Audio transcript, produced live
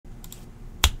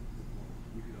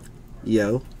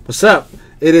Yo, what's up?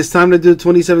 It is time to do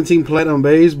 2017 Platinum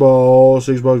Baseball.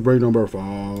 6 bucks break number 5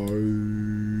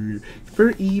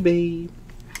 for eBay.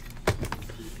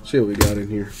 See what we got in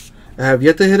here. I have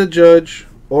yet to hit a Judge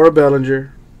or a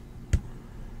Bellinger.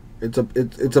 It's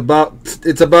about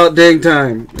dang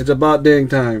time. It's about dang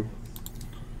time.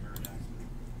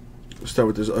 Let's start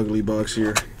with this ugly box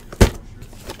here.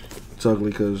 It's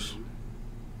ugly because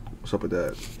what's up with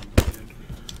that?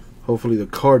 Hopefully the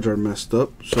cards are messed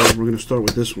up. So we're gonna start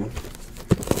with this one.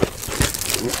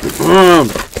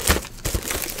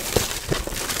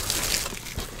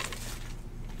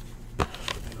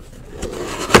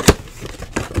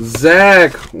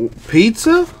 Zach,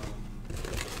 pizza?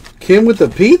 Kim with the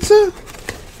pizza?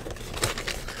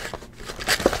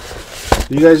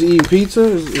 You guys eating pizza?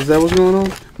 Is that what's going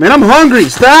on? Man, I'm hungry.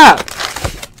 Stop!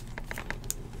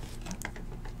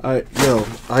 Yo,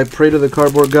 I pray to the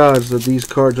cardboard gods that these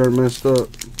cards are messed up.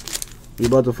 You're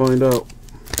about to find out.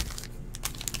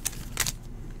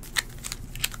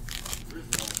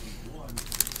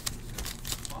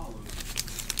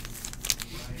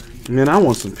 Man, I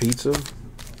want some pizza.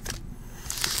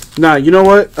 Nah, you know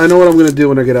what? I know what I'm going to do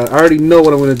when I get out. I already know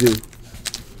what I'm going to do.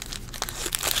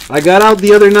 I got out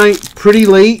the other night pretty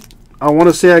late. I want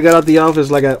to say I got out the office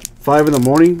like at 5 in the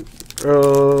morning.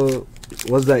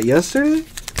 Was that yesterday?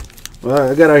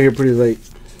 Well, I got out here pretty late.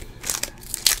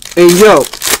 Hey, yo,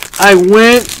 I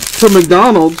went to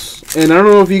McDonald's, and I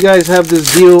don't know if you guys have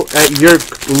this deal at your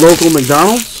local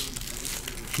McDonald's,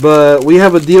 but we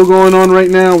have a deal going on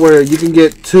right now where you can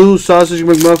get 2 sausage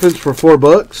McMuffins for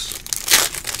 $4.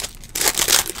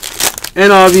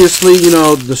 And obviously, you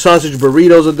know, the sausage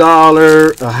burrito's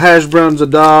 $1, a hash brown's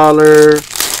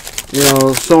 $1, you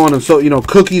know, so on and so. You know,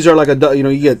 cookies are like $1. You know,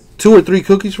 you get 2 or 3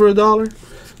 cookies for $1.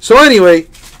 So anyway,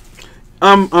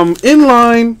 I'm in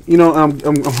line. You know, I'm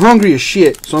hungry as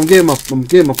shit. So I'm getting my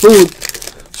food.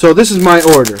 So this is my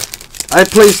order. I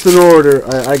placed an order.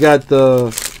 I got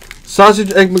the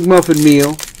sausage egg McMuffin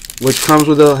meal, which comes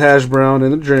with a hash brown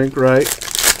and a drink, right?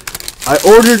 I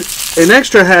ordered an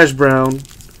extra hash brown.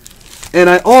 And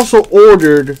I also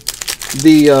ordered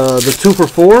the 2 for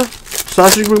 $4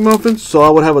 sausage McMuffins, so I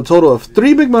would have a total of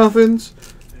 3 McMuffins,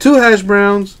 2 hash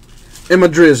browns, and my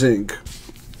drizzing.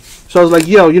 So I was like,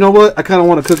 yo, you know what? I kind of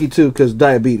want a cookie too, because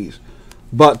diabetes.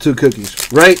 Bought 2 cookies,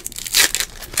 right?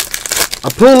 I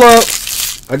pull up,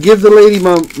 I give the lady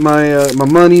my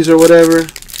monies or whatever,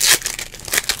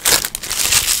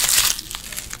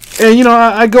 and you know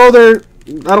I go there.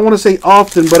 I don't want to say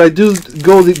often, but I do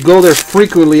go there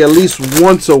frequently, at least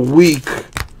once a week.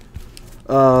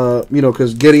 You know,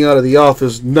 because getting out of the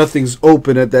office, nothing's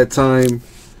open at that time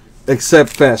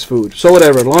except fast food. So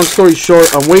whatever. Long story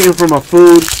short, I'm waiting for my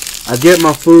food. I get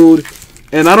my food,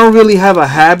 and I don't really have a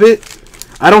habit.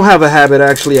 I don't have a habit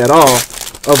actually at all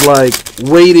of like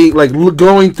waiting, like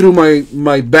going through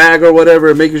my bag or whatever,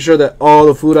 and making sure that all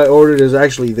the food I ordered is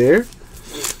actually there.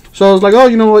 So I was like, oh,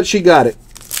 you know what? She got it.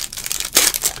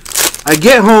 I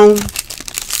get home,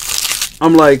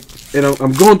 I'm like, you know,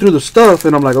 I'm going through the stuff,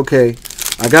 and I'm like, okay,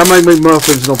 I got my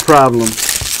McMuffins, no problem.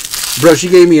 Bro, she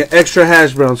gave me an extra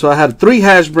hash brown, so I had 3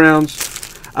 hash browns,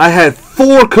 I had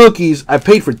 4 cookies, I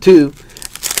paid for 2,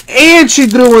 and she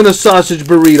threw in a sausage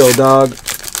burrito, dog.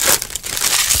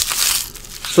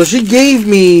 So she gave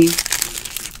me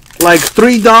like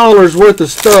 $3 worth of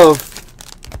stuff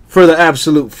for the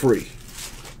absolute free.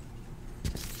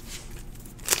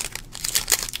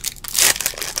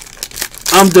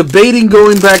 I'm debating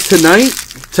going back tonight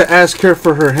to ask her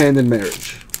for her hand in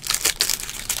marriage.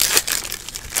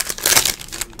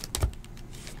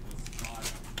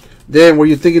 Damn, were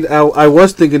you thinking? I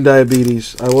was thinking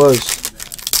diabetes. I was.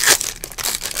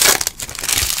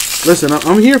 Listen,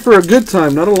 I'm here for a good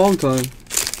time, not a long time.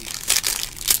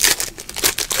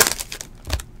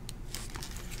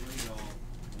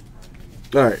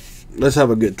 Alright, let's have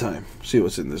a good time. See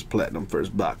what's in this Platinum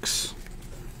first box.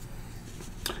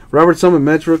 Robert Summon,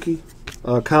 Mets rookie.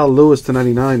 Kyle Lewis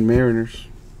 /99, Mariners.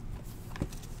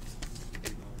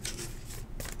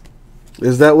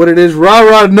 Is that what it is?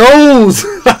 Rah-Rah knows!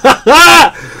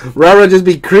 Rah-Rah just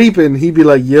be creeping. He'd be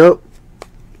like, yup.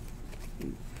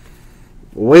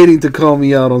 Waiting to call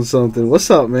me out on something. What's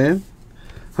up, man?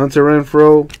 Hunter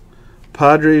Renfroe,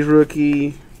 Padres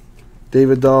rookie.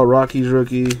 David Dahl, Rockies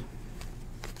rookie.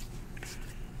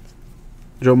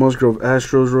 Joe Musgrove,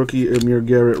 Astros rookie. Amir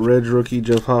Garrett, Reds rookie.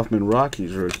 Jeff Hoffman,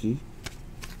 Rockies rookie.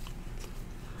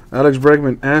 Alex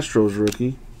Bregman, Astros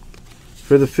rookie.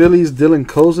 For the Phillies, Dylan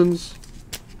Cozens,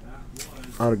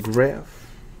 autograph.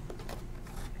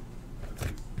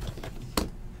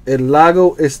 El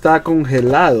lago está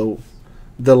congelado.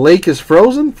 The lake is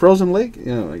frozen? Frozen lake?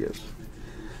 Yeah, I guess.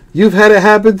 You've had it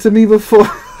happen to me before.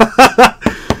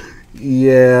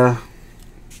 Yeah.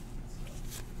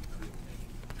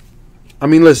 I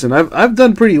mean, listen, I've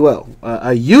done pretty well.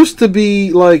 I used to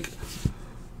be like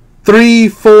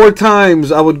 3-4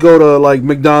 times I would go to like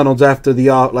McDonald's after the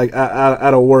like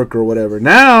out of work or whatever.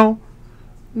 Now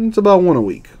it's about 1 a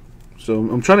week. So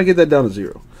I'm trying to get that down to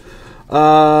 0.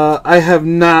 I have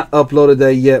not uploaded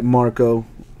that yet, Marco.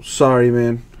 Sorry,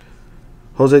 man.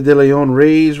 Jose De Leon,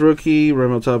 Rays rookie.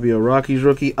 Ramon Tapia, Rockies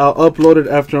rookie. I'll upload it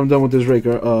after I'm done with this break,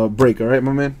 alright,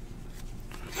 my man?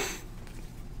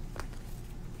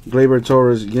 Gleyber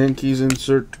Torres, Yankees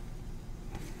insert.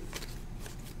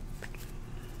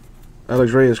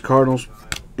 Alex Reyes, Cardinals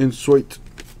insert.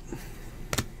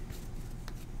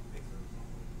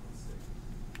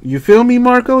 You feel me,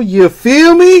 Marco? You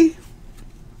feel me?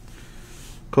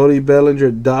 Cody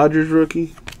Bellinger, Dodgers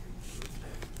rookie.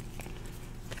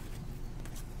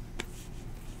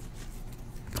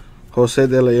 Jose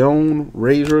De Leon,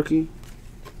 Rays rookie.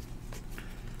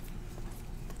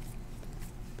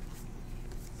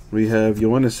 We have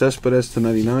Yoenis Cespedes to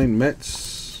 99,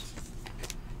 Mets.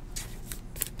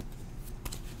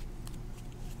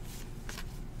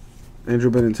 Andrew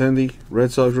Benintendi,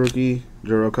 Red Sox rookie.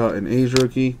 Gerald Cotton, A's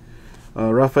rookie.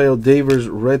 Rafael Devers,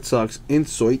 Red Sox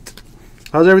insert.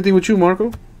 How's everything with you,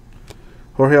 Marco?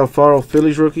 Jorge Alfaro,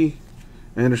 Phillies rookie.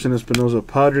 Anderson Espinosa,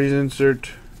 Padres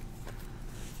insert.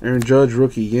 Aaron Judge,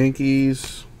 rookie,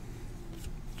 Yankees.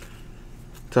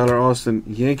 Tyler Austin,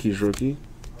 Yankees rookie.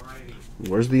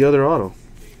 Where's the other auto?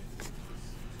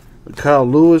 Kyle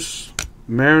Lewis,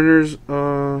 Mariners,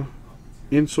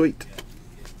 insert.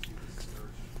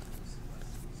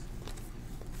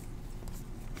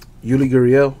 Yuli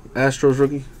Gurriel, Astros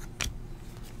rookie.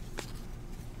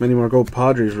 Manny Margot,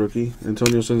 Padres rookie.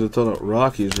 Antonio Senzatella,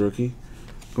 Rockies rookie.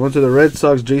 Going to the Red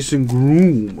Sox, Jason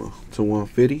Groom to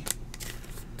 150.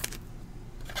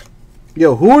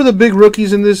 Yo, who are the big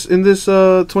rookies in this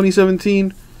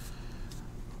 2017?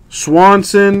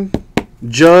 Swanson,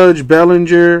 Judge,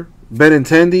 Bellinger,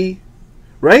 Benintendi,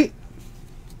 right?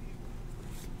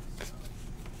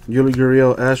 Yuli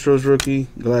Gurriel, Astros rookie.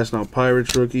 Glasnow,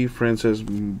 Pirates rookie. Francis,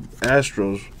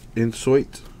 Astros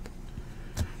insert.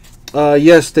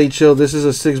 Yes, stay chill. This is a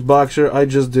 6-boxer. I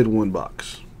just did 1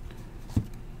 box.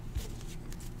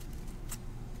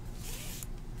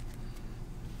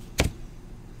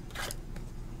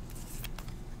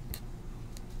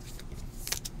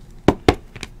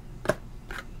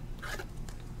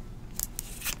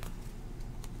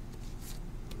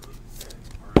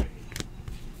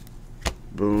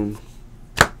 Boom.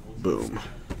 Boom.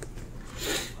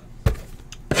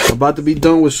 About to be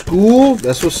done with school.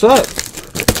 That's what's up.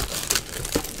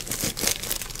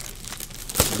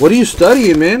 What are you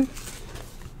studying, man?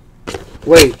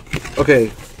 Wait.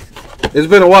 Okay. It's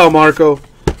been a while, Marco.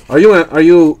 Are you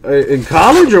in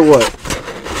college or what?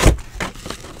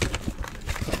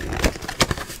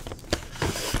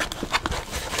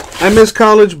 I miss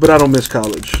college, but I don't miss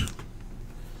college.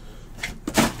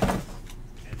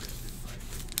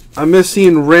 I miss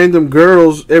seeing random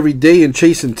girls every day and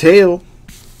chasing tail,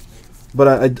 but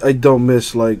I don't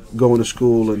miss like going to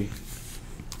school and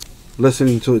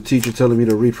listening to a teacher telling me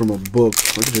to read from a book.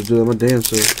 I could just do that. I'm a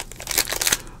dancer.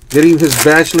 Getting his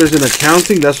bachelor's in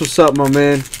accounting, that's what's up, my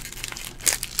man.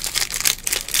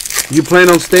 You plan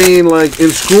on staying like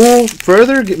in school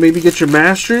further? Maybe get your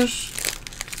master's?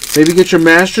 Maybe get your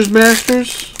master's?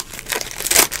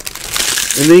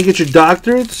 And then you get your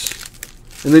doctorates?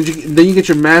 And then you get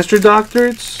your master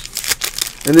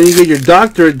doctorates, and then you get your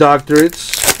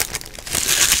doctorates.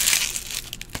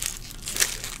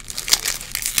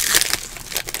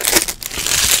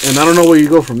 And I don't know where you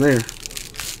go from there.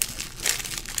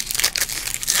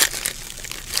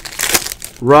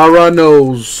 Rah-rah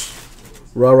knows.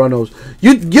 Rah-rah knows.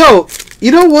 You know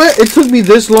what? It took me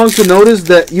this long to notice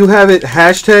that you have it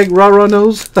hashtag rah-rah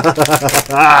knows.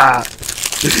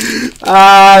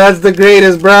 That's the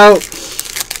greatest, bro.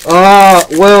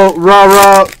 Well,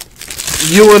 Rah-Rah,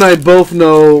 you and I both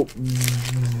know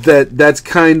that that's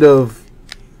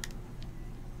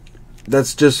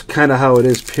just kind of how it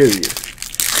is, period.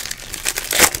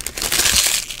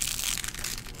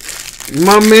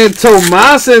 My man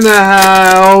Tomas in the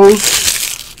house.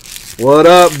 What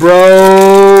up,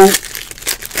 bro?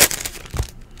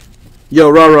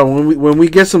 Yo, Rah-Rah, when we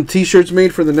get some t-shirts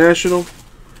made for the National,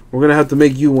 we're going to have to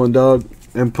make you one, dog.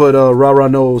 And put Rah-Rah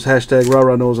knows, hashtag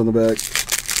Rah-Rah knows on the back.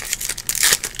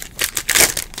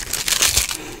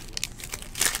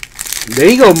 There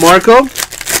you go, Marco.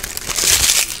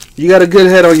 You got a good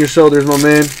head on your shoulders, my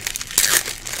man.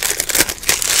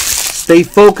 Stay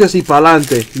focused y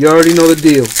pa'lante. You already know the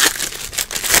deal.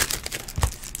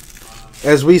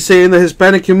 As we say in the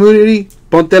Hispanic community,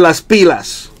 ponte las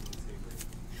pilas.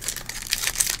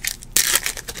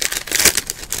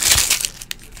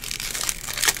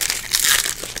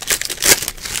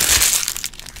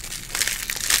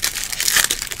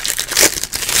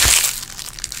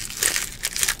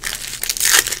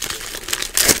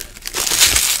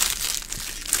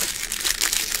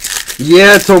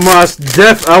 Yeah, Tomas,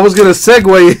 I was gonna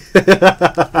segue.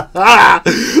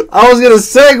 I was gonna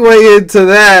segue into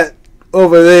that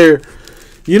over there.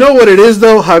 You know what it is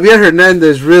though? Javier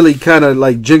Hernandez really kind of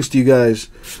like jinxed you guys.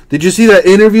 Did you see that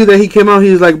interview that he came out?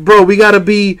 He was like, "Bro, we gotta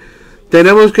be,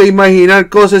 tenemos que imaginar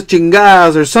cosas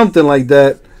chingadas" or something like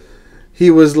that. He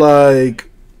was like,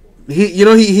 he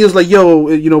was like,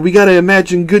 "Yo, we gotta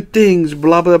imagine good things."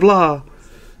 Blah blah blah.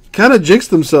 Kind of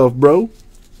jinxed himself, bro.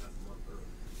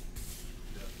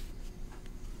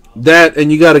 That,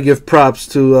 and you got to give props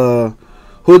to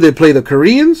who they play, the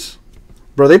Koreans,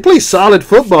 bro. They play solid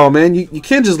football, man. You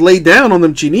can't just lay down on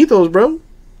them chinitos, bro.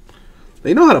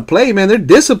 They know how to play, man. They're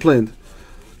disciplined,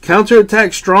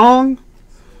 counterattack strong.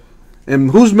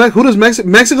 And who does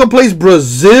Mexico plays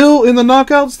Brazil in the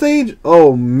knockout stage?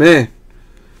 Oh man,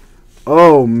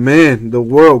 the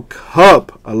World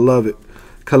Cup. I love it.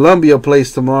 Colombia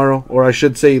plays tomorrow, or I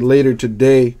should say later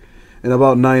today. In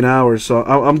about 9 hours, so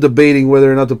I'm debating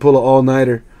whether or not to pull an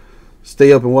all-nighter,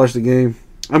 stay up and watch the game.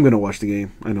 I'm gonna watch the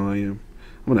game. I know I am.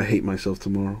 I'm gonna hate myself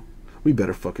tomorrow. We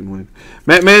better fucking win.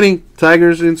 Matt Manning,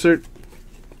 Tigers insert.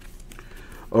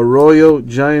 Arroyo,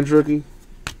 Giants rookie.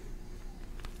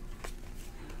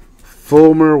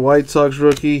 Fulmer, White Sox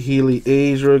rookie. Healy,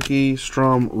 A's rookie.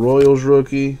 Strom, Royals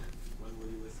rookie.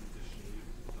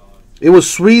 It was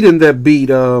Sweden that beat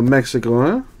Mexico,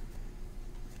 huh?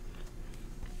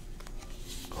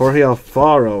 Jorge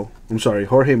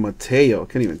Mateo. I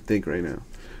can't even think right now.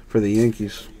 For the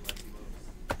Yankees.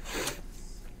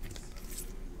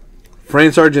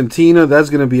 France, Argentina. That's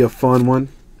going to be a fun one.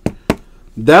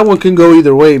 That one can go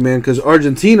either way, man. Because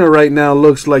Argentina right now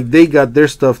looks like they got their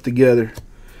stuff together.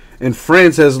 And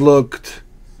France has looked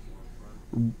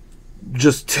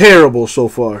just terrible so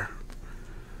far.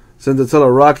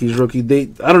 Sendotella Rockies rookie.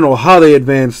 I don't know how they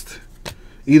advanced.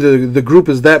 Either the group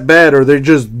is that bad or they're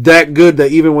just that good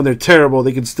that even when they're terrible,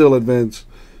 they can still advance.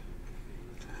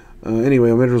 Anyway,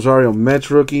 Ahmed Rosario,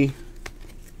 Mets rookie.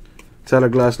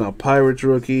 Tyler Glasnow, Pirates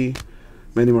rookie.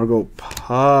 Manny Margot,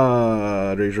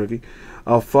 Padres rookie.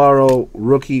 Alfaro,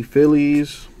 rookie,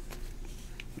 Phillies.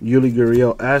 Yuli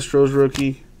Gurriel, Astros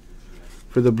rookie.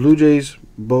 For the Blue Jays,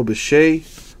 Bo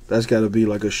Bichette. That's got to be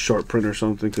like a short print or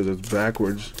something because it's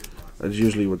backwards. That's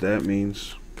usually what that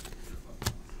means.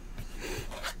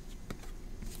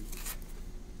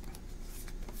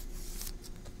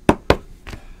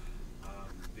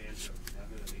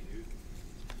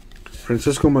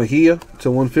 Francisco Mejia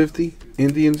to 150.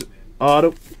 Indians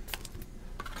auto.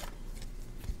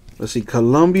 Let's see.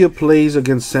 Colombia plays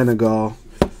against Senegal.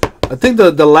 I think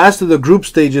the last of the group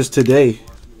stages today.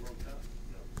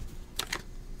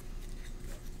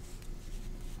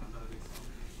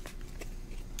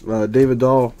 David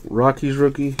Dahl, Rockies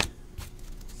rookie.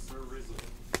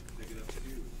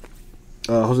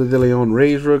 Jose De Leon,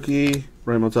 Rays rookie.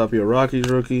 Raymond Tapia, Rockies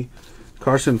rookie.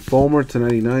 Carson Fulmer to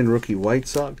 99, rookie, White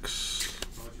Sox.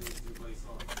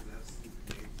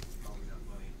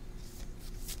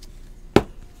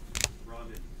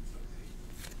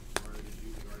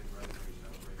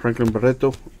 Franklin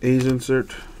Barreto, A's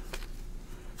insert.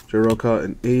 Jarrell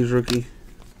Cotton, A's rookie.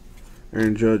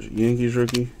 Aaron Judge, Yankees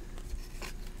rookie.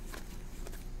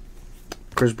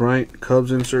 Chris Bryant,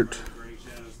 Cubs insert.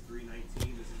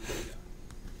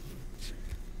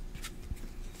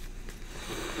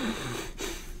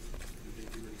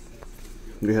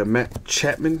 We have Matt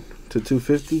Chapman to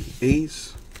 250,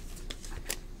 A's.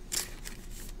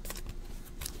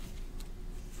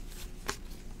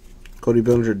 Cody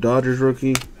Bellinger, Dodgers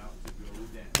rookie.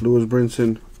 Lewis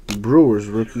Brinson, Brewers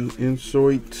rookie.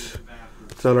 Insert.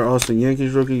 Tyler Austin,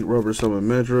 Yankees rookie. Robert Summon,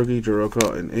 Mets rookie. Jarrell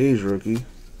Cotton, A's rookie.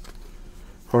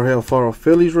 Jorge Alfaro,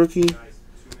 Phillies rookie.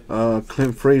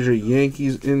 Clint Frazier,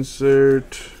 Yankees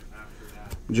insert.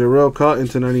 Jarrell Cotton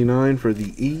to 99 for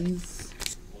the E's.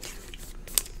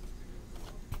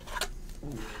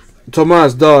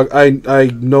 Tomas, dog,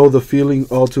 I know the feeling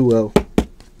all too well.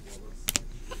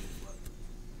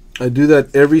 I do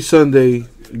that every Sunday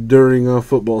during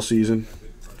football season.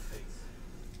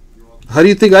 How do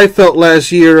you think I felt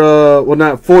last year? Well,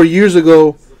 not 4 years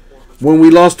ago, when we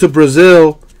lost to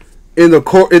Brazil in the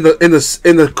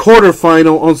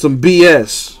quarterfinal on some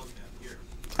BS.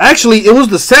 Actually, it was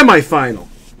the semifinal.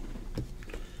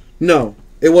 No,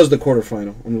 it was the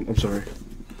quarterfinal. I'm sorry.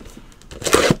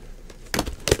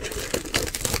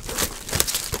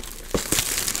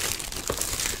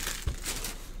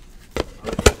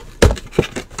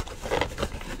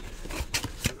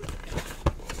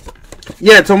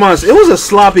 Yeah, Tomas, it was a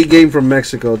sloppy game from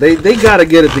Mexico. They got to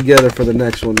get it together for the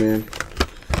next one, man.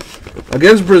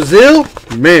 Against Brazil,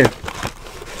 man,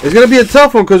 it's gonna be a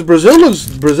tough one because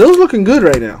Brazil's looking good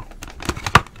right now.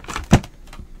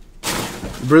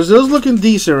 Brazil's looking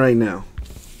decent right now.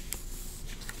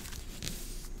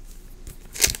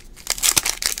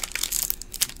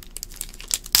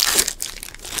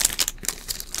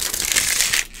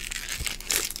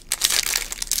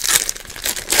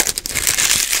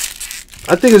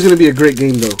 I think it's gonna be a great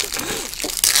game though.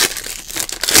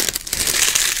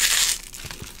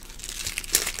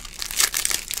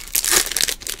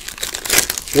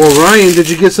 Well, Ryan, did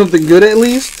you get something good at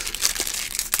least?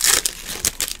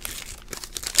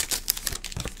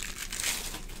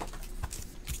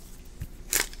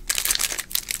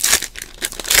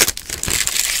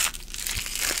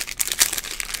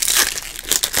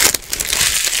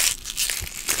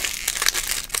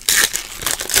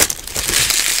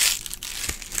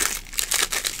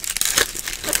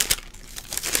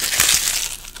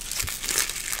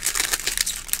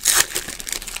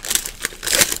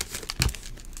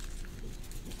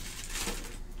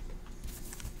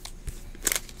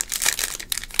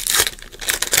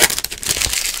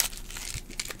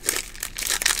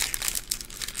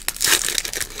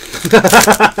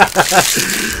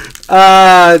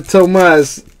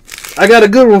 Tomas, I got a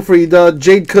good one for you, dog.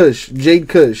 Jade Kush.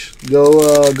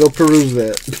 Go peruse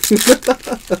that.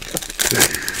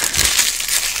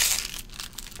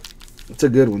 It's a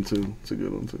good one too.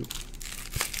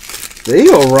 There you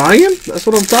go, Ryan. That's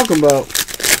what I'm talking about.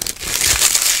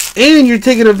 And you're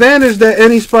taking advantage that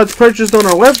any spots purchased on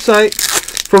our website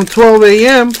from 12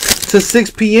 a.m. to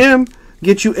 6 p.m.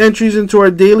 get you entries into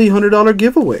our daily $100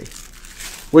 giveaway,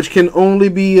 which can only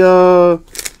be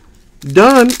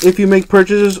done if you make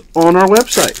purchases on our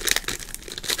website.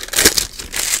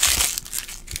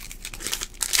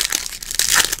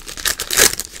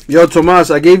 Yo, Tomas,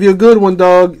 I gave you a good one,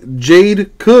 dog.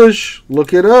 Jade Kush.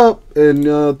 Look it up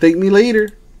and thank me later.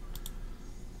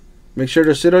 Make sure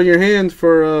to sit on your hands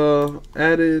for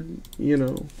added,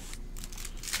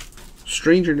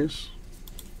 strangerness.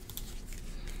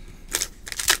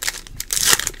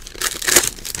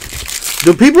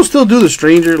 Do people still do the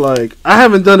stranger? Like, I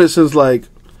haven't done it since like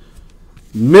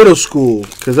middle school,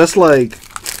 because that's like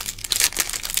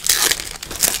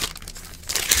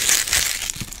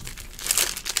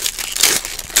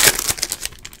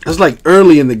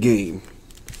early in the game.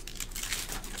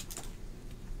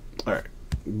 All right,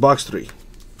 box 3.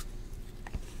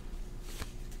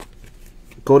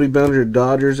 Cody Bellinger,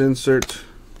 Dodgers insert.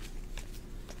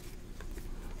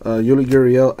 Yuli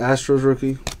Gurriel, Astros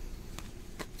rookie.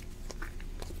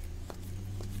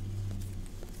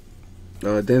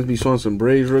 Dansby Swanson,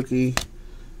 Braves rookie.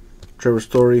 Trevor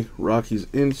Story, Rockies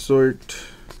insert.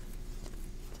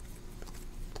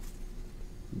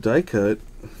 Die cut.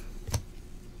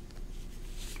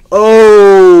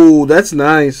 Oh, that's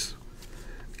nice.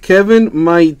 Kevin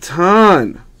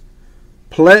Maitan,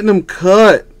 platinum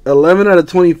cut, 11 out of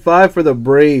 25 for the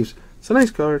Braves. It's a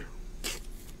nice card.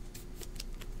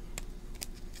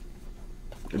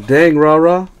 Dang,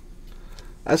 rah-rah.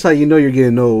 That's how you know you're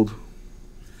getting old.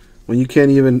 When you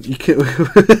can't.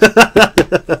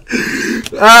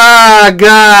 Ah,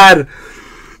 God.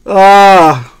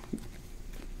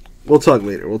 We'll talk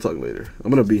later.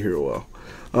 I'm going to be here a while.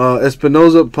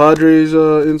 Espinoza, Padres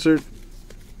insert.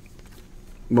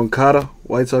 Moncada,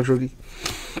 White Sox rookie.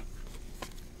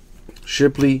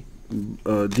 Shipley,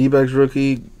 D-backs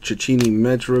rookie. Cecchini,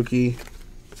 Mets rookie.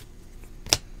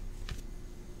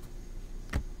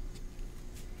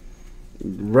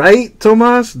 Right,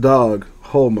 Tomas? Dog.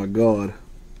 Oh my God.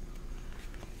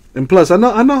 And plus, I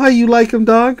know how you like him,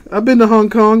 dog. I've been to Hong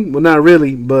Kong. Well, not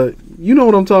really, but you know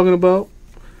what I'm talking about.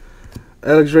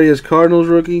 Alex Reyes, Cardinals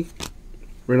rookie.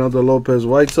 Reynaldo Lopez,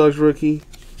 White Sox rookie.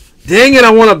 Dang it,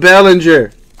 I want a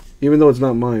Bellinger. Even though it's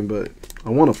not mine, but I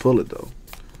want to pull it, though.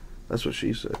 That's what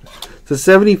she said. To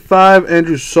 75,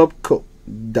 Andrew Sopko,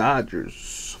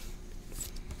 Dodgers.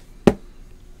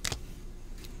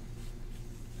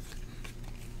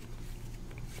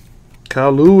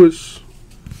 Kyle Lewis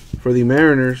for the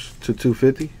Mariners to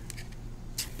 250.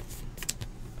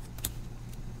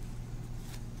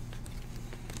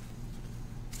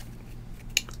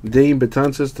 Dane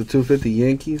Betances to 250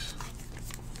 Yankees.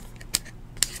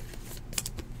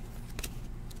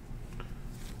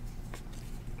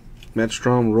 Matt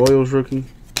Strom Royals rookie.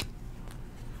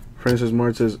 Francis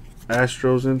Martez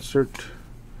Astros insert.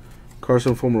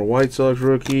 Carson Fulmer White Sox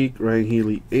rookie. Ryan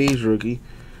Healy A's rookie.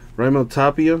 Raimel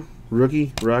Tapia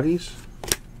rookie Rockies.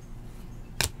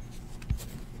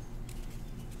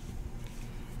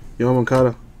 Yohan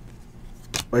Moncada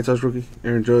White Sox rookie.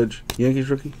 Aaron Judge, Yankees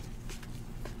rookie.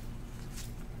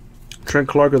 Trent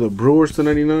Clark of the Brewers to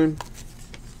 99.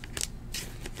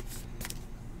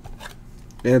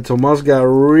 And Tomas got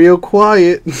real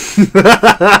quiet.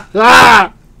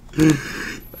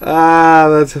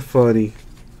 That's funny.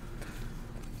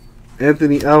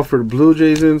 Anthony Alford, Blue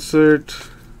Jays insert.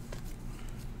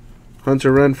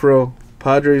 Hunter Renfroe,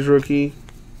 Padres rookie.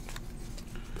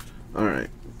 Alright.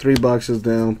 3 boxes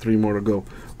down, 3 more to go.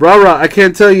 Rah, I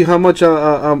can't tell you how much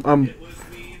I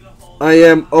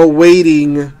am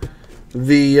awaiting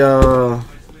the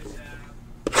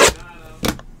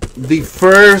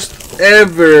first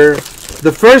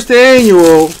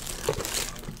annual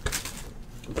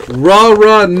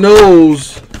Rah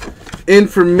knows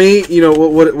information. You know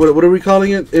what are we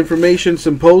calling it? Information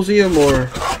symposium or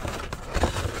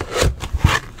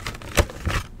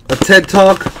a TED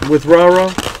Talk with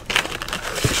Rah.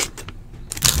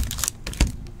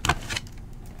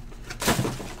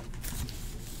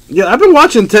 Yeah, I've been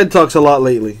watching TED Talks a lot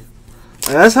lately.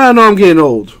 That's how I know I'm getting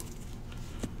old.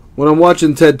 When I'm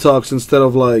watching TED Talks instead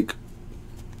of like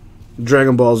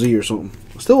Dragon Ball Z or something.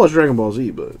 I still watch Dragon Ball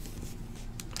Z, but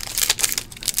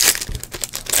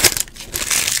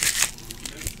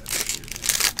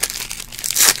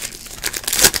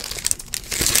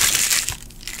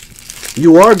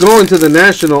you are going to the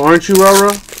National, aren't you,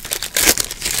 Rara?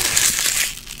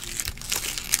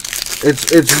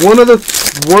 It's one of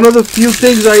the few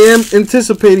things I am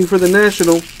anticipating for the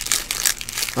National.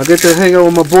 I'll get to hang out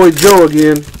with my boy Joe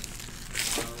again.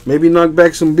 Maybe knock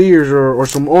back some beers or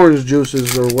some orange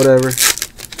juices or whatever.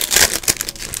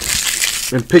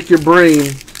 And pick your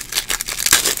brain.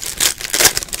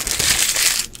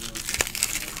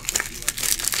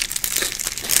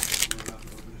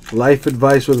 Life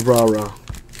advice with Rah.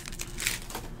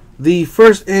 The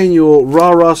first annual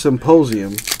Rah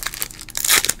Symposium.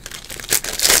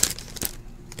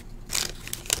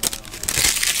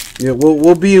 Yeah,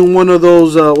 we'll be in one of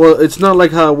those. Well, it's not like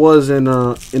how it was in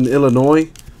Illinois,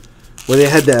 where they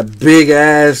had that big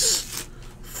ass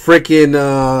freaking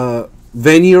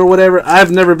venue or whatever. I've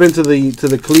never been to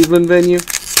the Cleveland venue.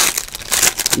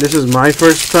 This is my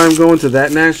first time going to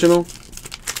that National.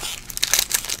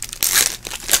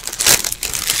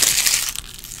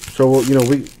 So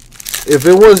if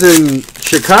it was in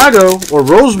Chicago or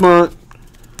Rosemont,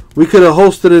 we could have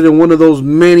hosted it in one of those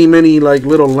many like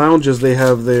little lounges they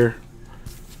have there.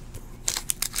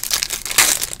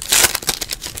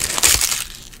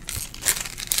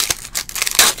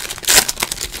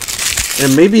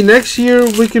 And maybe next year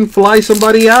we can fly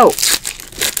somebody out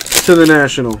to the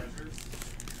National.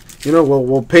 You know,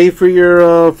 we'll pay for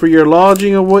your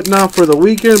lodging and whatnot for the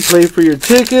weekend, pay for your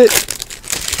ticket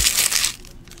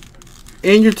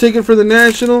and your ticket for the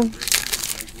National.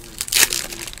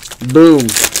 Boom.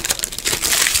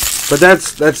 But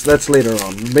that's later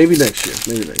on. Maybe next year.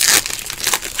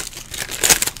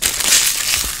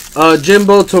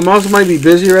 Jimbo, Tomas might be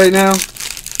busy right now.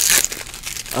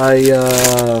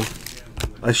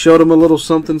 I showed him a little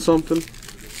something.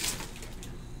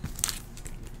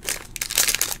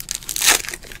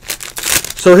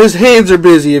 So his hands are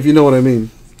busy, if you know what I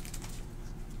mean.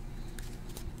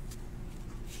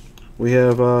 We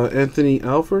have Anthony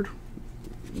Alford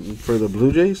for the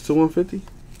Blue Jays to 150.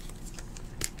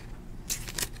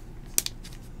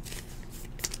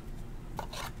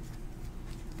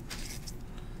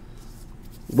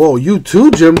 Whoa, you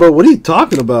too, Jimbo. What are you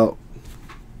talking about?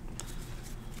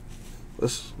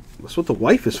 That's what the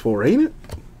wife is for, ain't it?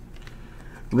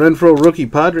 Renfroe, rookie,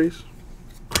 Padres.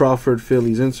 Crawford,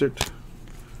 Phillies, insert.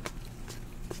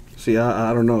 See,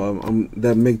 I don't know. I'm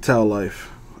that MGTOW life.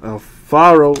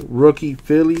 Alfaro, rookie,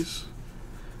 Phillies.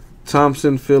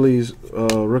 Thompson, Phillies,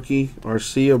 rookie.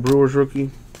 Arcia, Brewers,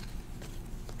 rookie.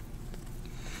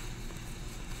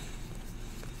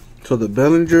 So the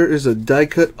Bellinger is a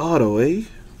die-cut auto, eh?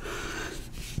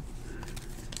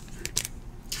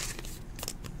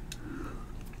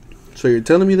 So you're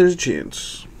telling me there's a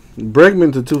chance.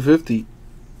 Bregman to 250,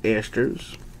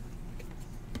 Astros.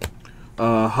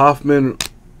 Hoffman,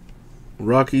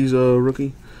 Rockies,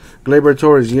 rookie. Gleyber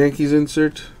Torres, Yankees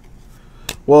insert.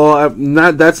 Well,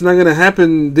 that's not gonna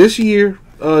happen this year,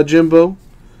 Jimbo.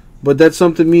 But that's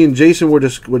something me and Jason were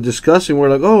discussing. We're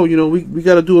like, oh, we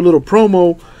got to do a little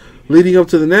promo leading up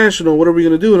to the National. What are we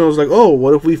gonna do? And I was like, oh,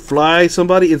 what if we fly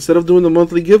somebody instead of doing the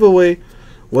monthly giveaway?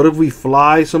 What if we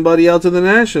fly somebody out to the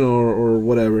National or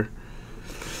whatever?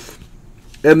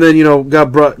 And then,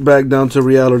 got brought back down to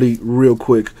reality real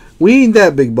quick. We ain't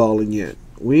that big balling yet.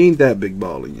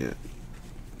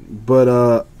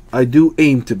 But I do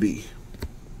aim to be.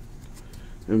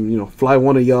 And, fly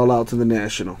one of y'all out to the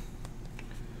National.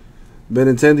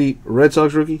 Benintendi, Red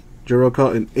Sox rookie. Jarrell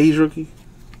Cotton, A's rookie.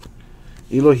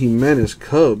 Eloy Jimenez,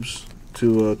 Cubs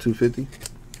to 250.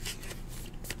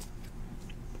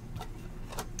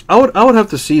 I would have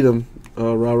to see them,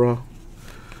 Rah.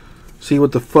 See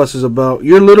what the fuss is about.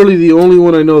 You're literally the only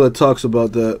one I know that talks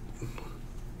about that.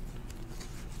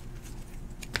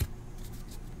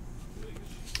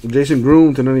 Jason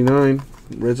Groom to 99,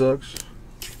 Red Sox.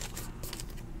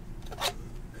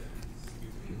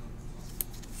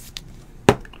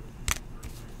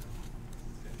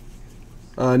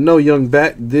 No young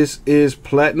bat. This is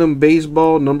Platinum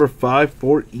Baseball number 5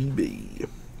 for eBay.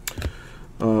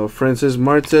 Francis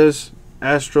Martes,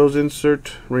 Astros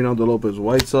insert. Reynaldo Lopez,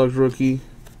 White Sox rookie.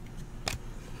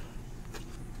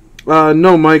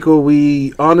 No, Michael.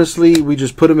 We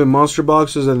just put them in monster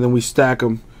boxes and then we stack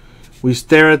them. We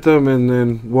stare at them and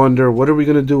then wonder, what are we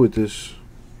gonna do with this?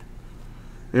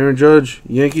 Aaron Judge,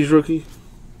 Yankees rookie.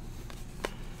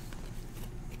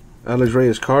 Alex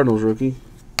Reyes, Cardinals rookie.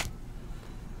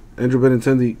 Andrew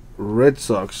Benintendi, Red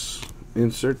Sox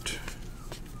insert.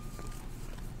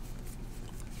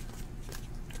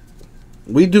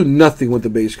 We do nothing with the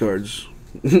base cards,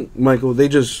 Michael. They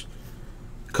just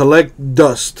collect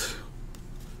dust.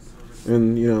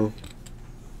 And you know,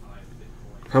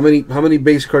 how many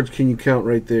base cards can you count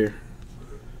right there?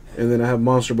 And then I have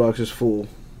monster boxes full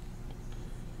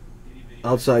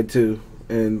outside too,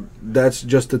 and that's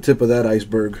just the tip of that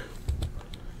iceberg.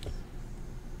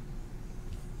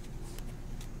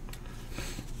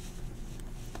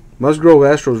 Musgrove,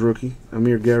 Astros rookie.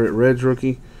 Amir Garrett, Reds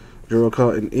rookie. Jarrell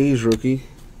Cotton, A's rookie.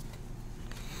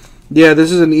 Yeah,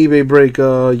 this is an eBay break,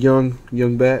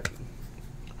 young bat.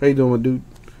 How you doing, my dude?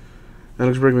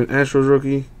 Alex Bregman, Astros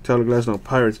rookie. Tyler Glasnow,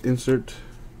 Pirates insert.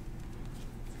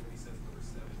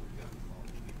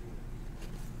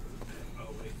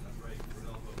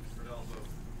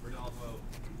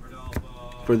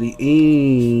 For the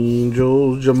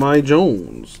Angels, Jahmai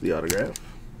Jones, the autograph.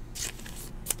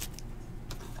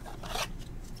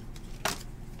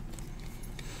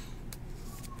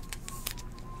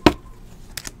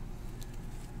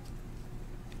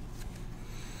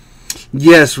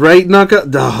 Yes, right, Naka.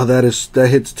 Oh, that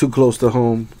hits too close to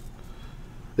home.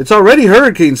 It's already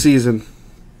hurricane season.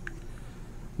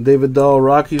 David Dahl,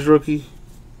 Rockies rookie.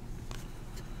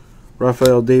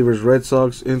 Rafael Devers, Red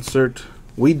Sox insert.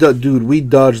 We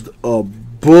dodged a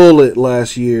bullet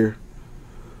last year.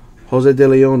 Jose De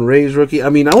Leon, Rays rookie. I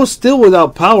mean, I was still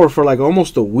without power for like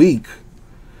almost a week.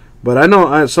 But I know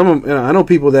I know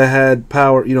people that had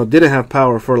power, didn't have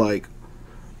power for like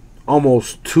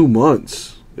almost 2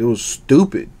 months. It was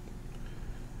stupid.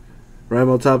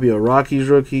 Raimel Tapia, Rockies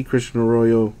rookie. Christian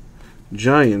Arroyo,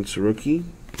 Giants rookie.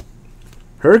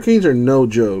 Hurricanes are no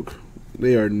joke.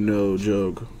 They are no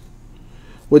joke.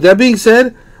 With that being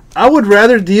said, I would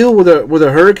rather deal with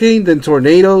a hurricane than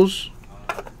tornadoes,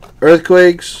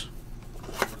 earthquakes,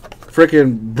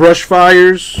 freaking brush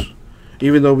fires,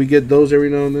 even though we get those every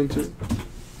now and then too.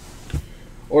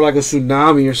 Or like a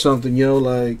tsunami or something,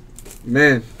 like,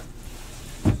 man.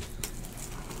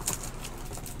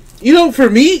 For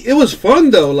me, it was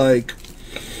fun though, like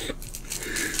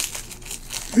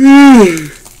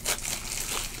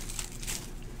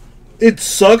it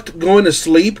sucked going to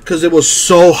sleep because it was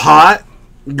so hot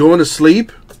going to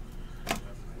sleep.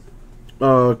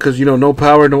 Because, no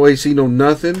power, no AC, no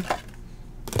nothing.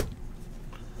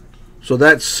 So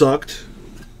that sucked.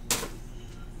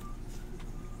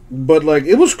 But, like,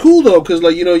 it was cool, though, because,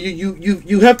 like,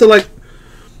 you have to, like,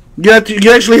 you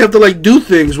actually have to, like, do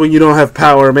things when you don't have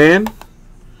power, man.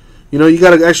 You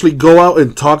got to actually go out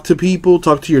and talk to people,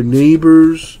 talk to your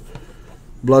neighbors,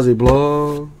 blah, blah,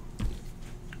 blah.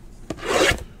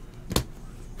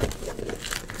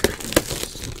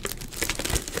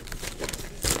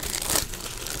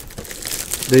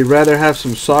 They'd rather have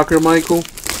some soccer, Michael.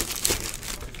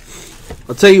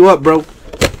 I'll tell you what, bro.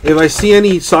 If I see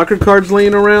any soccer cards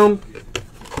laying around,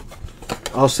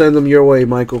 I'll send them your way,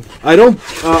 Michael.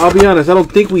 I'll be honest, I don't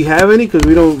think we have any because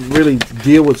we don't really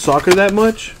deal with soccer that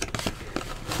much.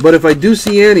 But if I do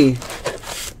see any,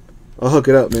 I'll hook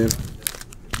it up, man.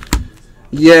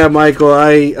 Yeah, Michael,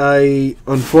 I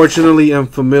unfortunately am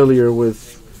familiar with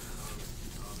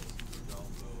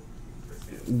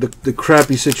the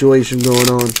crappy situation going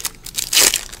on.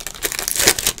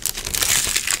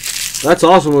 That's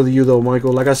awesome of you, though,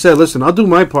 Michael. Like I said, listen, I'll do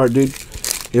my part, dude.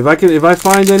 If I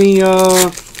find any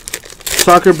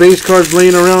soccer base cards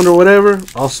laying around or whatever,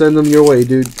 I'll send them your way,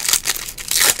 dude.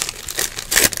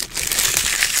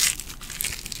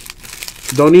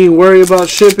 Don't even worry about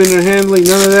shipping or handling,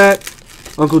 none of that.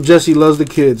 Uncle Jesse loves the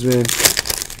kids, man.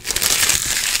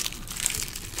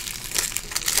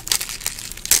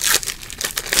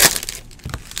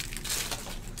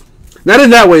 Not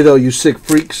in that way, though, you sick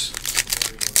freaks.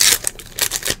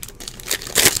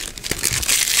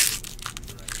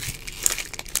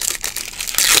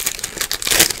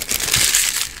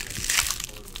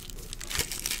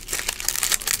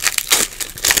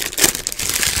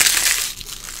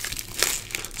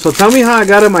 So tell me how I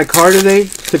got in my car today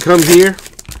to come here.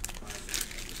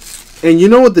 And you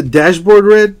know what the dashboard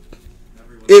read?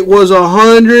 It was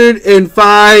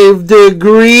 105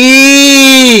 degrees.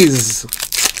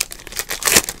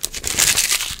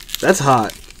 That's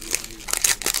hot.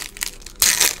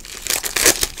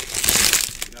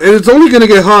 And it's only going to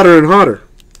get hotter and hotter.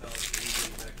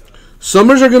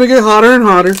 Summers are going to get hotter and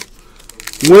hotter.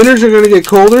 Winters are going to get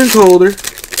colder and colder.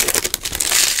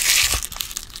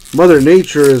 Mother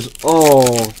Nature is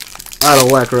all out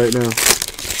of whack right now.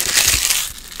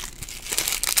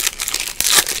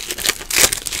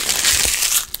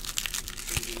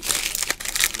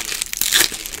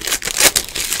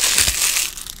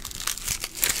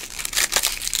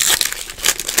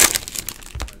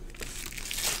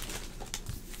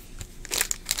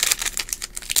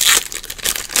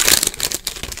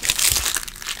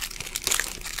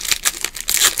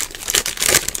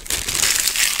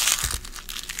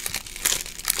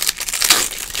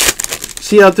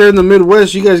 See, out there in the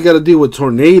Midwest, you guys got to deal with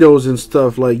tornadoes and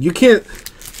stuff. Like you can't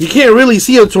really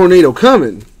see a tornado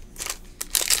coming.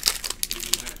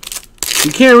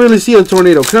 You can't really see a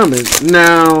tornado coming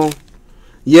now.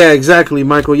 Yeah, exactly,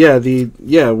 Michael. Yeah,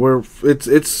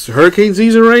 it's hurricane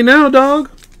season right now, dog.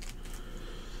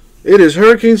 It is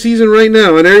hurricane season right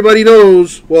now, and everybody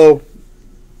knows. Well,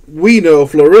 we know,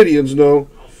 Floridians know,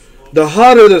 the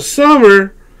hotter the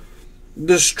summer,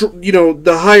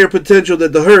 the higher potential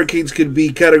that the hurricanes could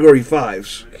be Category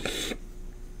 5s.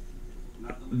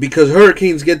 Because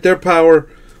hurricanes get their power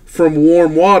from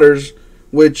warm waters,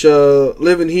 which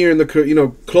living here in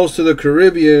the close to the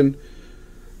Caribbean,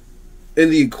 in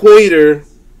the equator,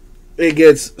 it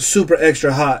gets super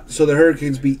extra hot, so the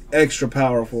hurricanes be extra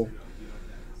powerful.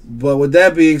 But with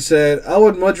that being said, I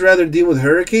would much rather deal with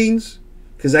hurricanes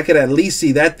because I could at least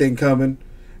see that thing coming.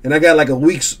 And I got like a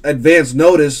week's advance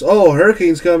notice. Oh,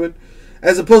 hurricane's coming.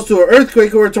 As opposed to an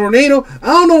earthquake or a tornado. I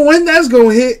don't know when that's going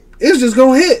to hit. It's just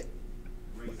going to hit.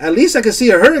 At least I can see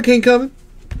a hurricane coming.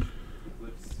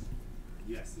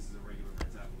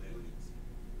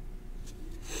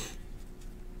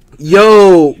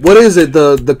 Yo, what is it?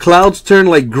 The clouds turn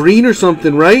like green or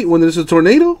something, right? When there's a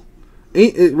tornado?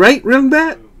 Ain't it right, Young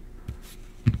Bat?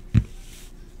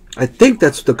 I think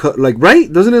that's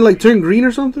right? Doesn't it like turn green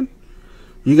or something?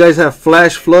 You guys have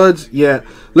flash floods? Yeah.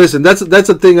 Listen, that's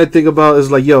a thing I think about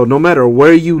is like, yo, no matter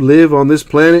where you live on this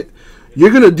planet, you're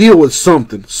going to deal with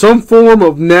something. Some form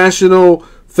of national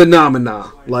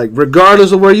phenomena. Like,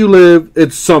 regardless of where you live,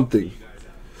 it's something.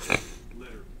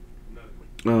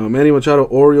 Manny Machado,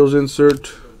 Orioles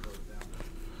insert.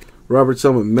 Robert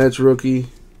Selman, Mets rookie.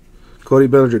 Cody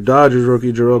Bellinger, Dodgers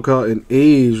rookie. Jarrell Cotton,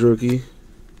 A's rookie.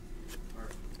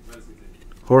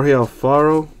 Jorge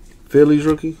Alfaro, Phillies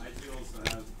rookie.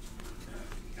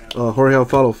 Jorge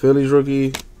Alfaro, Phillies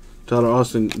rookie. Tyler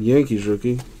Austin, Yankees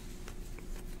rookie.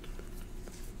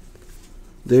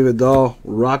 David Dahl,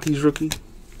 Rockies rookie.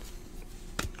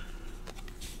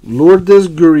 Lourdes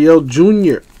Gurriel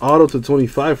Jr., auto to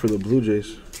 25 for the Blue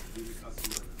Jays.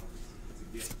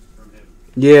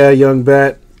 Yeah, Young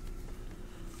Bat.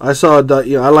 I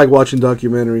like watching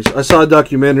documentaries. I saw a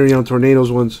documentary on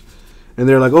tornadoes once, and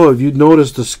they're like, oh, if you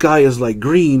notice the sky is like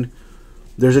green,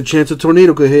 there's a chance a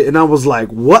tornado could hit. And I was like,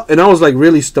 what? And I was like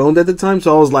really stoned at the time,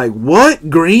 so I was like, what?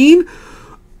 Green?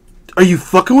 Are you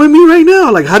fucking with me right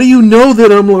now? Like, how do you know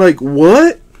that I'm like,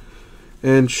 what?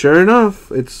 And sure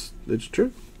enough, it's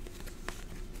true.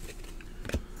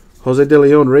 Jose De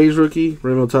Leon, Rays rookie.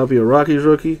 Raymond Tapia, Rockies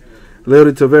rookie.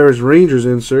 Leody Taveras, Rangers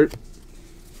insert.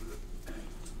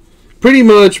 Pretty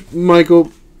much,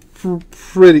 Michael.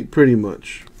 Pretty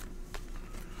much.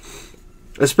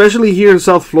 Especially here in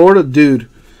South Florida, dude.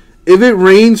 If it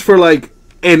rains for like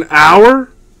an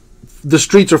hour, the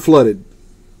streets are flooded.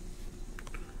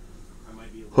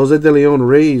 Jose De Leon,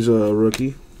 Rays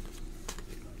rookie.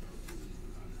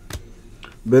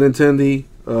 Benintendi,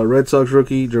 Red Sox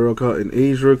rookie. Jarrell Cotton,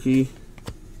 A's rookie.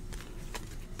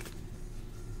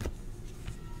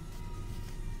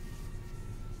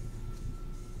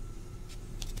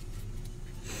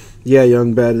 Yeah,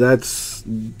 Young Bad.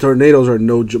 Tornadoes are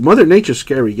no joke. Mother Nature's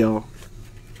scary, y'all.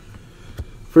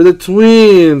 For the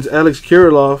Twins, Alex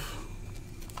Kirilloff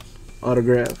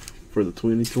autograph for the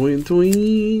Twins.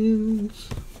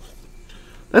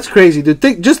 That's crazy,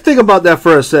 dude. Just think about that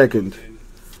for a second.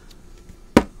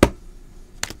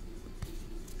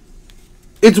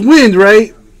 It's wind,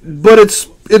 right? but it's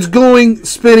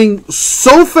spinning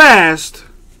so fast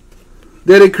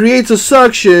that it creates a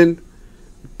suction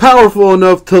powerful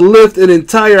enough to lift an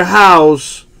entire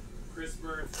house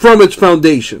from its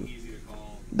foundation.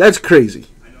 That's crazy.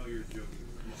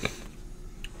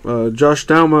 Josh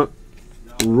Dauma,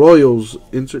 Royals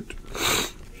insert.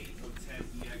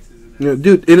 Yeah,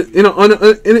 dude,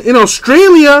 in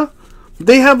Australia,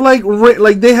 they have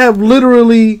they have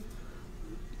literally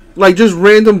like just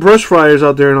random brush fryers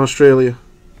out there in Australia.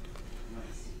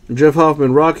 Jeff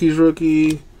Hoffman, Rockies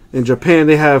rookie. In Japan,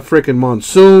 they have freaking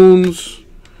monsoons.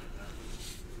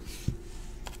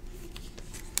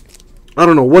 I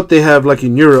don't know what they have like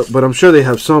in Europe, but I'm sure they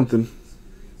have something.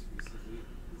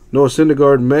 Noah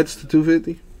Syndergaard, Mets to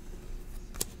 250.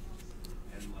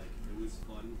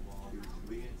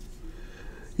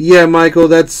 Yeah, Michael,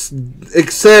 that's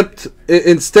except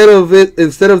instead of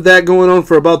that going on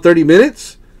for about 30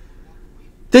 minutes.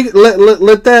 That's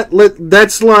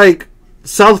like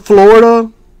South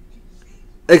Florida,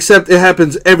 except it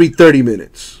happens every 30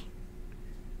 minutes.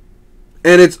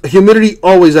 And it's humidity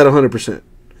always at 100%.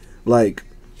 Like,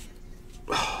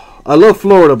 I love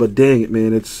Florida, but dang it,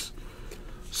 man,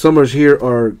 summers here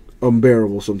are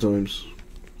unbearable sometimes.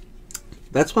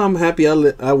 That's why I'm happy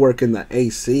I work in the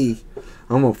AC.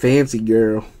 I'm a fancy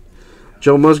girl.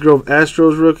 Joe Musgrove,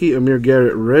 Astros rookie. Amir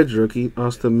Garrett, Reds rookie.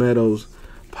 Austin Meadows,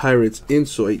 Pirates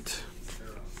insight.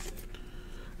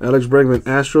 Alex Bregman,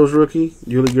 Astros rookie.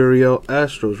 Yuli Gurriel,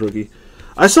 Astros rookie.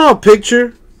 I saw a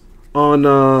picture on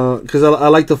because I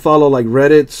like to follow like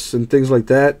Reddits and things like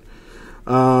that.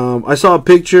 I saw a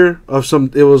picture of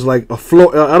it was like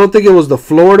I don't think it was the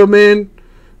Florida Man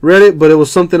Reddit, but it was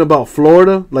something about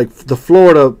Florida. Like the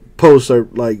Florida posts are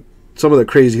like some of the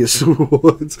craziest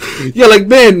ones. Yeah, like,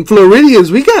 man, Floridians,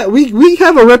 we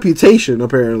have a reputation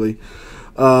apparently.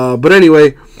 But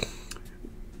anyway,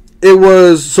 it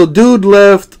was so dude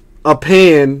left a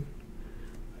pan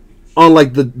on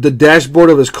like the dashboard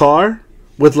of his car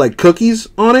with like cookies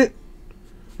on it,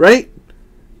 right?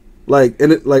 Like,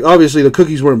 and obviously the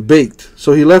cookies weren't baked,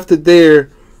 so he left it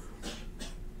there.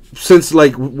 Since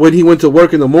like when he went to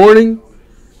work in the morning,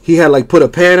 he had like put a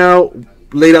pan out,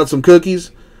 laid out some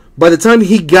cookies. By the time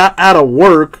he got out of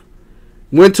work,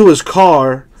 went to his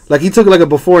car, like he took like a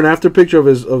before and after picture of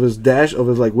his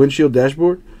like windshield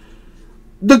dashboard.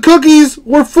 The cookies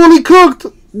were fully cooked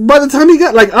by the time he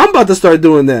got. Like, I'm about to start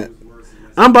doing that.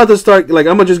 I'm about to start, like,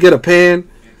 I'm gonna just get a pan,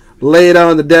 lay it out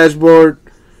on the dashboard,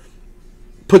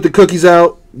 put the cookies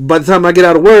out. By the time I get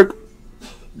out of work,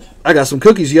 I got some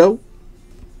cookies, yo.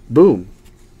 Boom.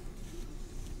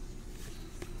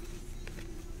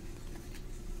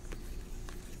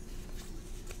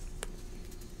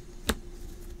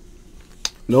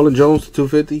 Nolan Jones to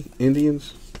 250,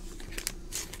 Indians.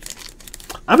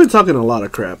 I've been talking a lot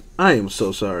of crap. I am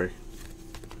so sorry.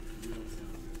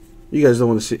 You guys don't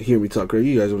want to hear me talk crap.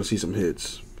 You guys want to see some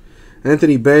hits.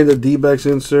 Anthony Banda, D-backs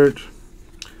insert.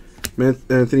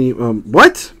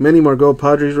 What? Manny Margot,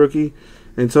 Padres rookie.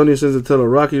 Antonio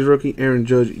Senzatella, Rockies rookie. Aaron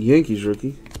Judge, Yankees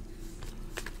rookie.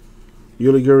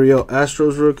 Yuli Gurriel,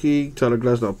 Astros rookie. Tyler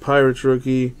Glasnow, Pirates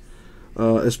rookie.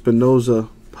 Espinoza,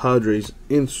 Padres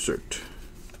insert.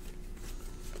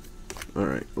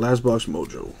 Alright, last box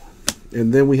mojo.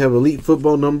 And then we have Elite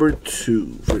Football number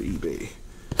 2 for eBay.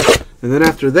 And then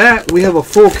after that, we have a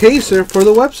full caser for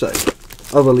the website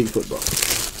of Elite Football.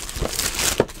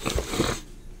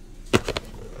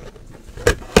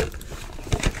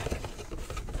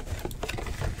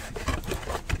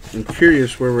 I'm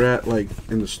curious where we're at, like,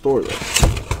 in the store, though.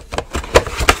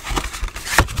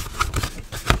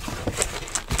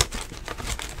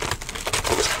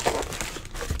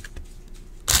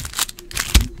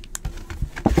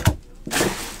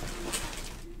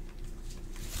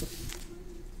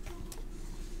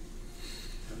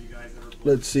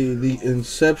 Let's see, the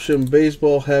Inception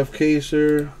Baseball half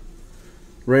caser.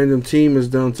 Random team is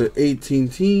down to 18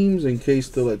 teams, and case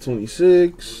still at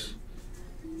 26.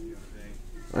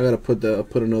 I gotta put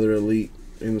another Elite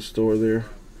in the store there.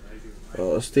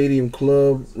 Stadium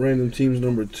Club, random teams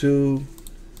number 2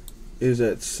 is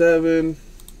at 7.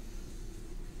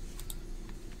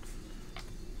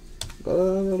 A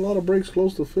lot of breaks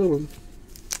close to filling.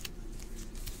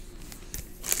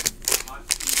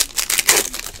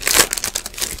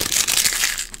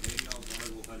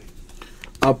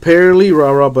 Apparently,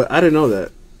 but I didn't know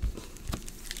that.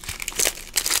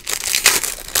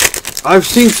 I've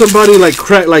seen somebody like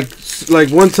crack, like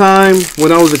one time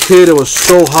when I was a kid, it was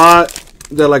so hot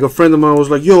that like a friend of mine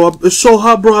was like, "Yo, it's so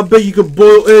hot, bro. I bet you could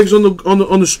boil eggs on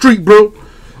the street, bro,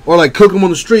 or like cook them on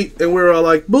the street." And we were all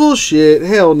like, "Bullshit,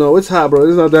 hell no, it's hot, bro.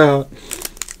 It's not that hot."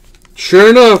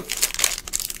 Sure enough,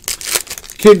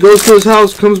 Kid goes to his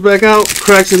house, comes back out,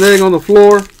 cracks an egg on the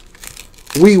floor.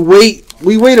 We waited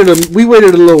a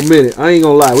little minute. I ain't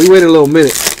gonna lie, we waited a little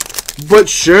minute. But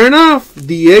sure enough,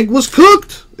 the egg was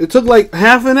cooked. It took like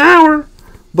half an hour,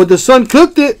 but the son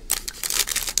cooked it.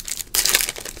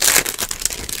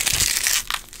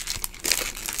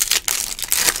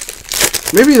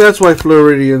 Maybe that's why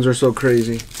Floridians are so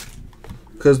crazy.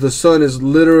 Because the sun is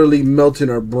literally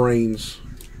melting our brains.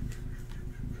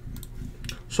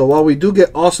 So while we do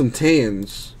get awesome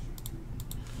tans,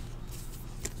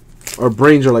 our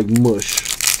brains are like mush.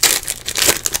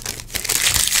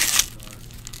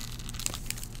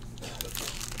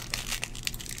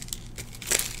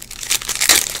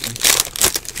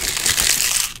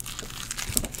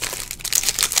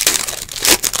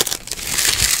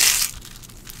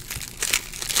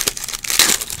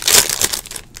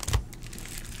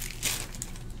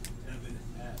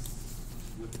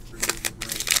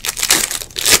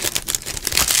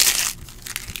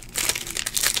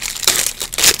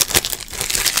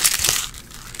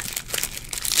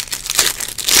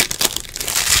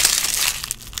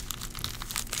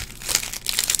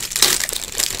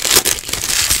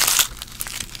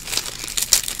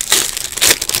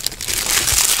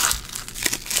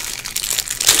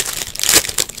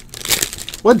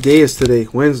 What day is today?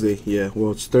 Wednesday. Yeah,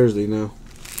 well, it's Thursday now.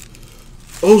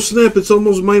 Oh, snap. It's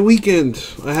almost my weekend.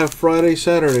 I have Friday,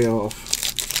 Saturday off.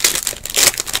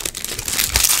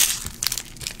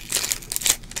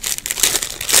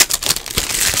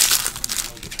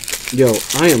 Yo,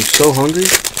 I am so hungry.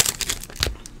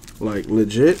 Like,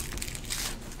 legit.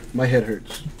 My head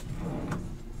hurts.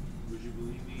 Would you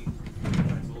believe me if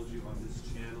I told you on this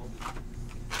channel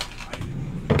I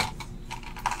didn't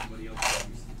somebody else?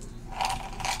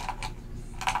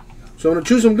 So I'm gonna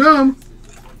chew some gum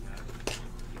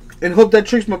and hope that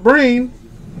tricks my brain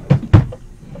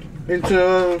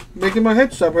into making my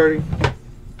head stop hurting.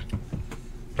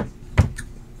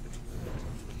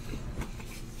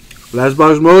 Last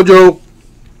box mojo.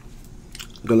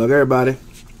 Good luck, everybody,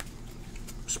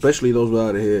 especially those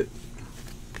without a hit.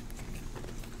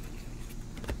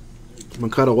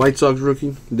 Makata White Sox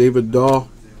rookie, David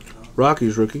Dahl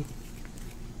Rockies rookie.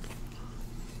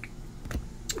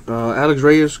 Alex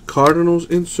Reyes Cardinals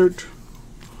insert.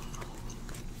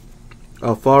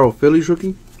 Alfaro Phillies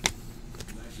rookie.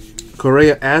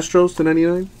 Correa Astros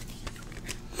 /99.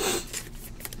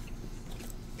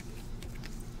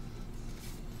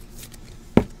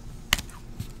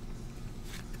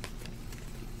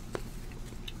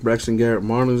 Braxton Garrett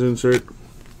Marlins insert.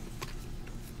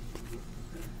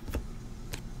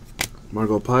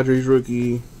 Margot Padres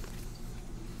rookie.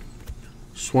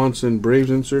 Swanson Braves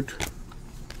insert.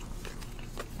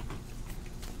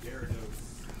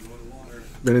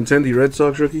 Benintendi Red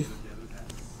Sox rookie.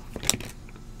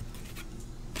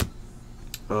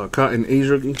 Cotton A's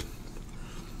rookie.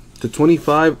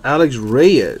 /25 Alex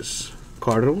Reyes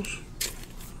Cardinals.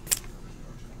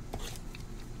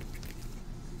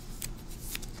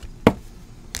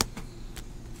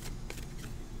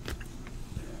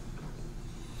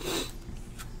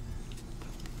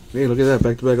 Hey, look at that,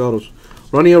 back-to-back autos.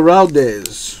 Ronnie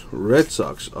Araldez Red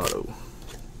Sox auto.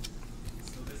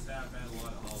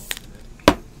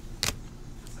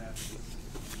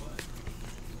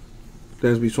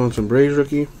 Dansby Swanson Braves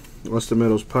rookie. Austin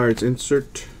Meadows Pirates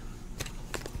insert.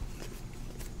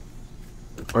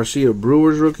 Arcia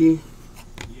Brewers rookie.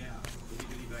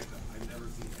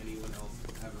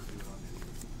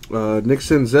 Nick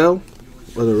Senzel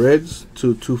of the Reds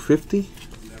 /250.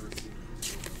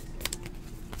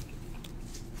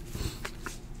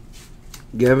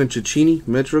 Gavin Cecchini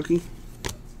Mets rookie.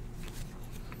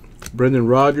 Brendan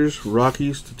Rodgers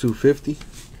Rockies /250.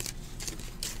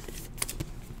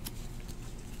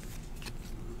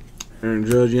 Aaron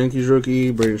Judge Yankees rookie.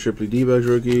 Braden Shipley D-backs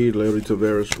rookie. Leody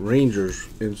Taveras Rangers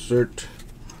insert.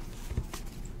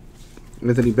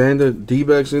 Anthony Banda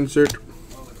D-backs insert.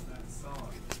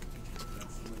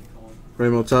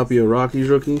 Raymond Tapia Rockies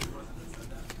rookie.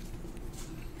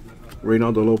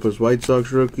 Reynaldo Lopez White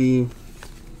Sox rookie.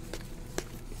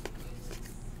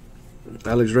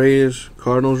 Alex Reyes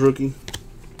Cardinals rookie.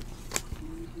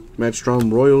 Matt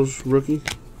Strom Royals rookie.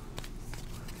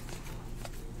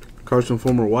 Carson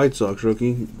Fulmer White Sox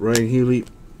rookie. Ryan Healy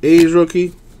A's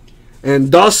rookie.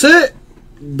 And that's it.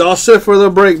 That's it for the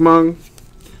break, man.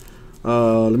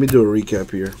 Let me do a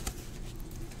recap here.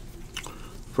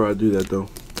 Before I do that, though.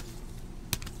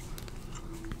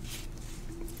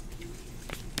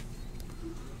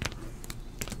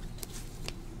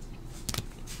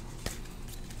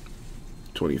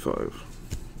 $25.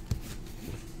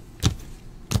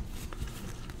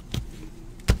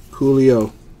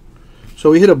 Coolio. So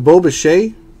we hit a Bo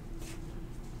Bichette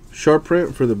sharp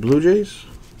print for the Blue Jays.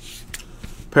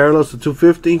 Parallels to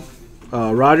 250.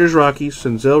 Rogers Rockies,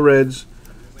 Senzel Reds,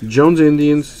 Jones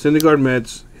Indians, Syndergaard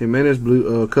Mets, Jimenez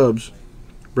Blue Cubs,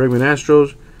 Bregman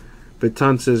Astros,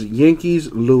 Betances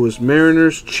Yankees, Lewis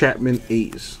Mariners, Chapman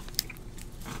A's.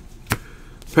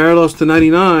 Parallels to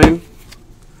 99.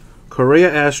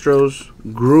 Correa Astros,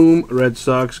 Groom Red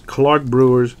Sox, Clark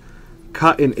Brewers,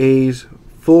 Cotton A's,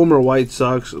 Fulmer White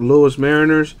Sox, Lewis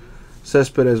Mariners,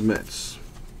 Cespedes Mets.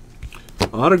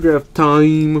 Autograph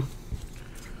time.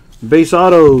 Base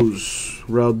autos.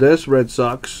 Raldez Red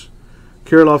Sox,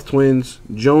 Kirilloff Twins,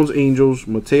 Jones Angels,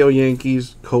 Mateo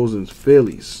Yankees, Cousins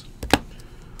Phillies.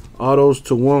 Autos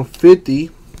to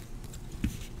 150.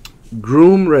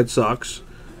 Groom Red Sox,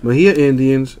 Mejia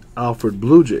Indians, Alfred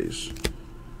Blue Jays.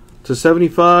 To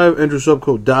 75, Andrew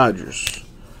Subco Dodgers.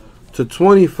 To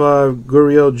 25,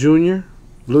 Gurriel Jr.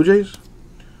 Blue Jays.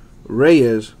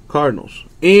 Reyes Cardinals.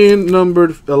 And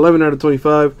numbered 11 out of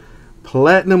 25,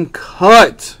 Platinum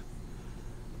Cut.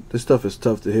 This stuff is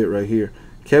tough to hit right here.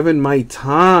 Kevin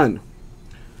Maitan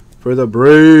for the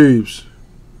Braves.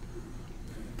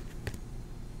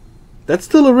 That's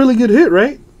still a really good hit,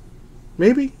 right?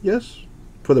 Maybe, yes.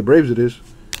 For the Braves it is.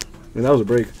 And that was a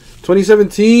break.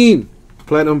 2017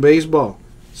 Platinum Baseball.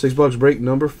 $6 break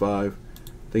number 5.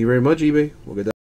 Thank you very much, eBay. We'll get that.